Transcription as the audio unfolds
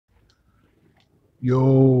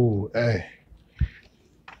Yo, hey,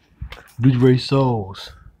 Bleach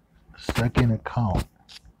Souls, second account.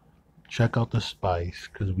 Check out the spice,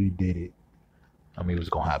 cause we did it. I mean, it was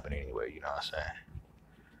gonna happen anyway. You know what I'm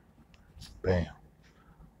saying? Bam,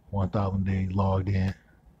 1,000 days logged in,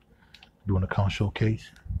 doing account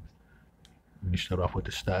showcase. Let me start off with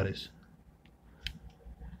the status.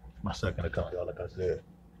 My second account, y'all. Like I said,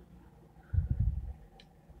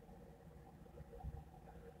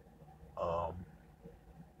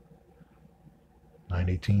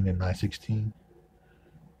 918 and 916.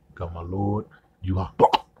 Got my lord, Yuha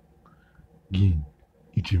Gin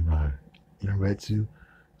Ichiran in Retsu.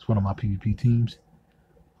 It's one of my PvP teams.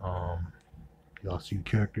 Um, y'all see the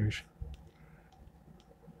characters.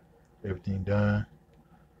 Everything done.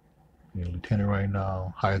 You know, lieutenant right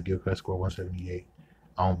now. Higher guild quest score 178.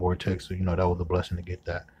 On Vortex, so that was a blessing to get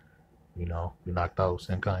that. We knocked out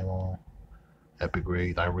Senkai on epic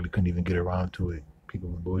grades. I really couldn't even get around to it. People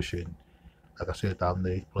were bullshitting. Like I said, 1,000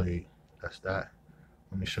 days played. That's that.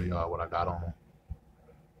 Let me show y'all what I got on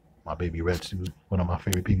my baby Retsu, one of my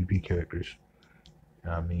favorite PvP characters.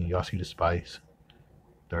 You know what I mean? Y'all see the spice.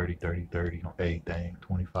 30, 30, 30 on everything.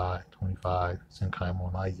 25, 25. Senkai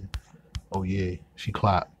on Aizen. Oh yeah, she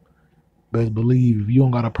clapped. Best believe if you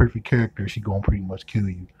don't got a perfect character, she gonna pretty much kill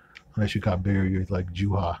you. Unless you got barriers like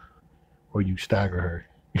Juha or you stagger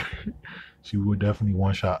her. She would definitely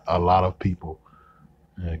one shot a lot of people.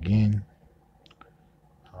 And again,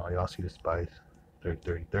 y'all see the spice. 30,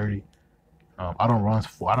 30, 30. I don't run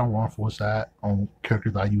full side on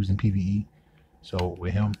characters I use in PvE. So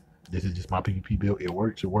with him, this is just my PvP build. It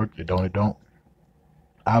works, it don't, it don't.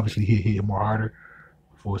 Obviously he hit more harder.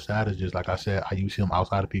 Full side is just like I said, I use him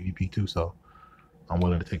outside of PvP too, so I'm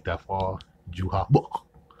willing to take that fall. Juha.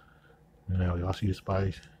 Y'all see the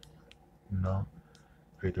spice. 30,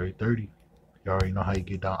 30, 30. You already know how you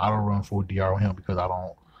get down. I don't run full DR on him because I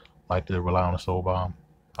don't like to rely on a soul bomb.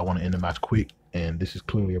 I want to end the match quick, and this is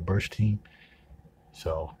clearly a burst team.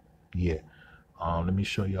 So, yeah. Let me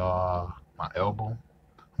show y'all my elbow.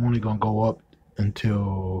 I'm only going to go up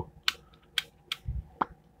until...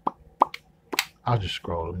 I'll just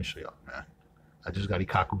scroll. Let me show y'all, man. I just got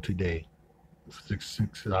Ikaku today.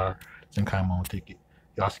 6-star Senkaimon ticket.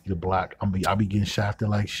 Y'all see the black. I be getting shafted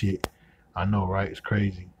like shit. I know, right? It's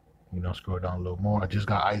crazy. Scroll down a little more. I just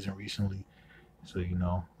got Aizen recently. So,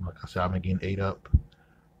 like I said, I've been getting ate up.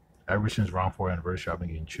 Ever since round 4 anniversary, I've been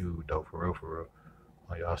getting chewed, though, for real, for real.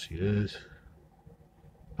 Oh, y'all see this?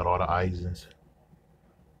 Got all the Aizens.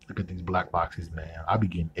 Look at these black boxes, man. I be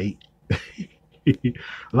getting ate. A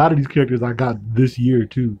lot of these characters I got this year,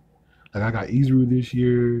 too. Like, I got Izuru this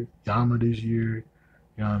year, Yama this year.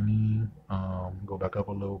 You know what I mean? Go back up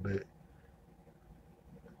a little bit.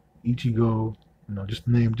 Ichigo. Just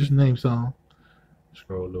name some.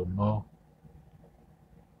 Scroll a little more.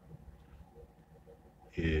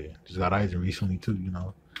 Yeah, just got Aizen recently too,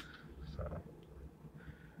 So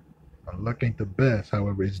my luck ain't the best,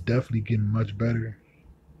 however, it's definitely getting much better.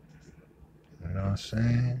 You know what I'm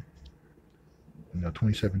saying?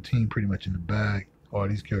 2017 pretty much in the bag. All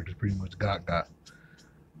these characters pretty much got.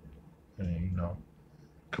 And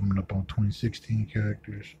coming up on 2016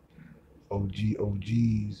 characters.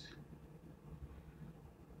 OGs.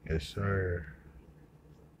 Yes, sir.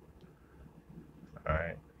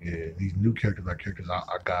 Alright. Yeah, these new characters are characters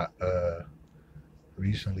I got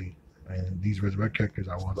recently. And these resurrect characters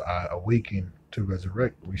I awakened to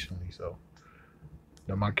resurrect recently, so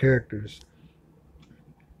they're my characters.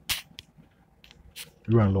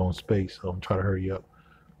 We run low on space, so I'm trying to hurry up.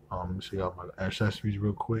 Let me show y'all my accessories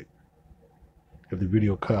real quick. If the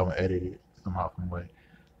video cut, I'm gonna edit it somehow some way.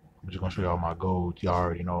 I'm just gonna show y'all my golds. Y'all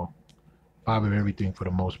already know 5 of everything for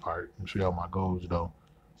the most part. I'm gonna show y'all my golds though.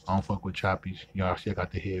 I don't fuck with choppies. Y'all see I got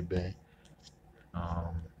the headband.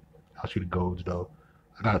 I'll see the golds though.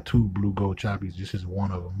 I got 2 blue gold choppies. This is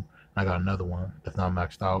one of them. I got another one that's not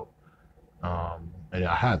maxed out. And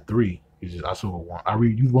I had 3. It's just I sold one. I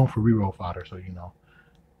used one for reroll fodder, so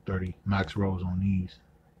 30 max rolls on these.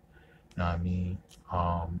 You know what I mean?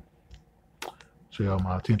 So y'all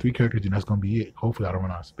my 10-3 characters, and that's gonna be it. Hopefully I don't run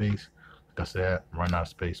out of space. Like I said, I'm running out of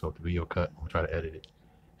space, so if the video cut, I'm gonna try to edit it.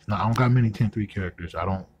 I don't got many 10-3 characters. I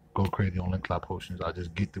don't go crazy on link cloud potions. I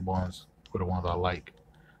just get the ones for the ones I like.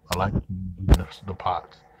 I like the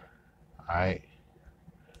pots. Alright.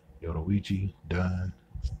 Yoruichi, done.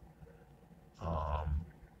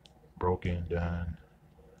 Broken, done.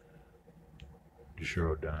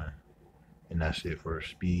 Jushiro, done. And that's it for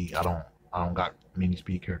speed. I don't got many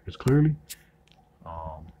speed characters clearly.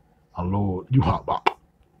 My lord, you hot bop.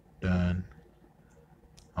 Done.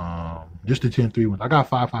 Just the 10-3 ones. I got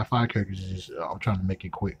 5-5-5 characters. I'm trying to make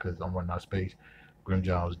it quick because I'm running out of space.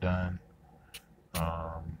 Grimjaw was done.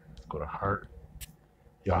 Go to Heart.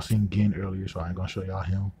 Y'all seen Gin earlier, so I ain't gonna show y'all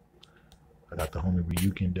him. I got the homie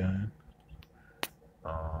Ryukin done.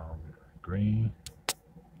 Green.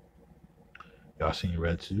 Y'all seen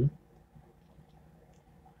Red too.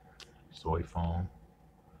 Soy Foam.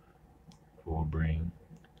 Full Bring.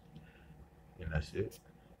 And that's it.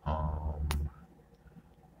 Go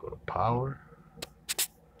to Power.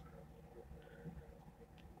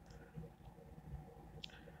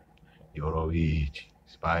 Yoruichi.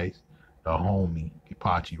 Spice. The homie.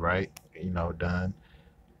 Kipachi, right? You know, done.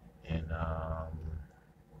 And I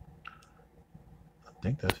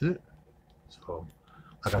think that's it. So,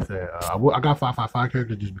 like I said, I got 555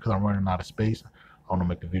 characters just because I'm running out of space. I don't want to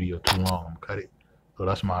make the video too long. I'm gonna cut it. So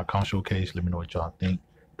that's my account showcase. Let me know what y'all think.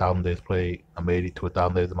 1,000 days played. I made it to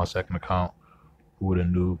 1,000 days of my second account. Who would have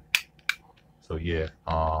knew? So yeah,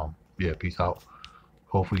 yeah. Peace out.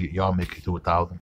 Hopefully y'all make it to 1,000.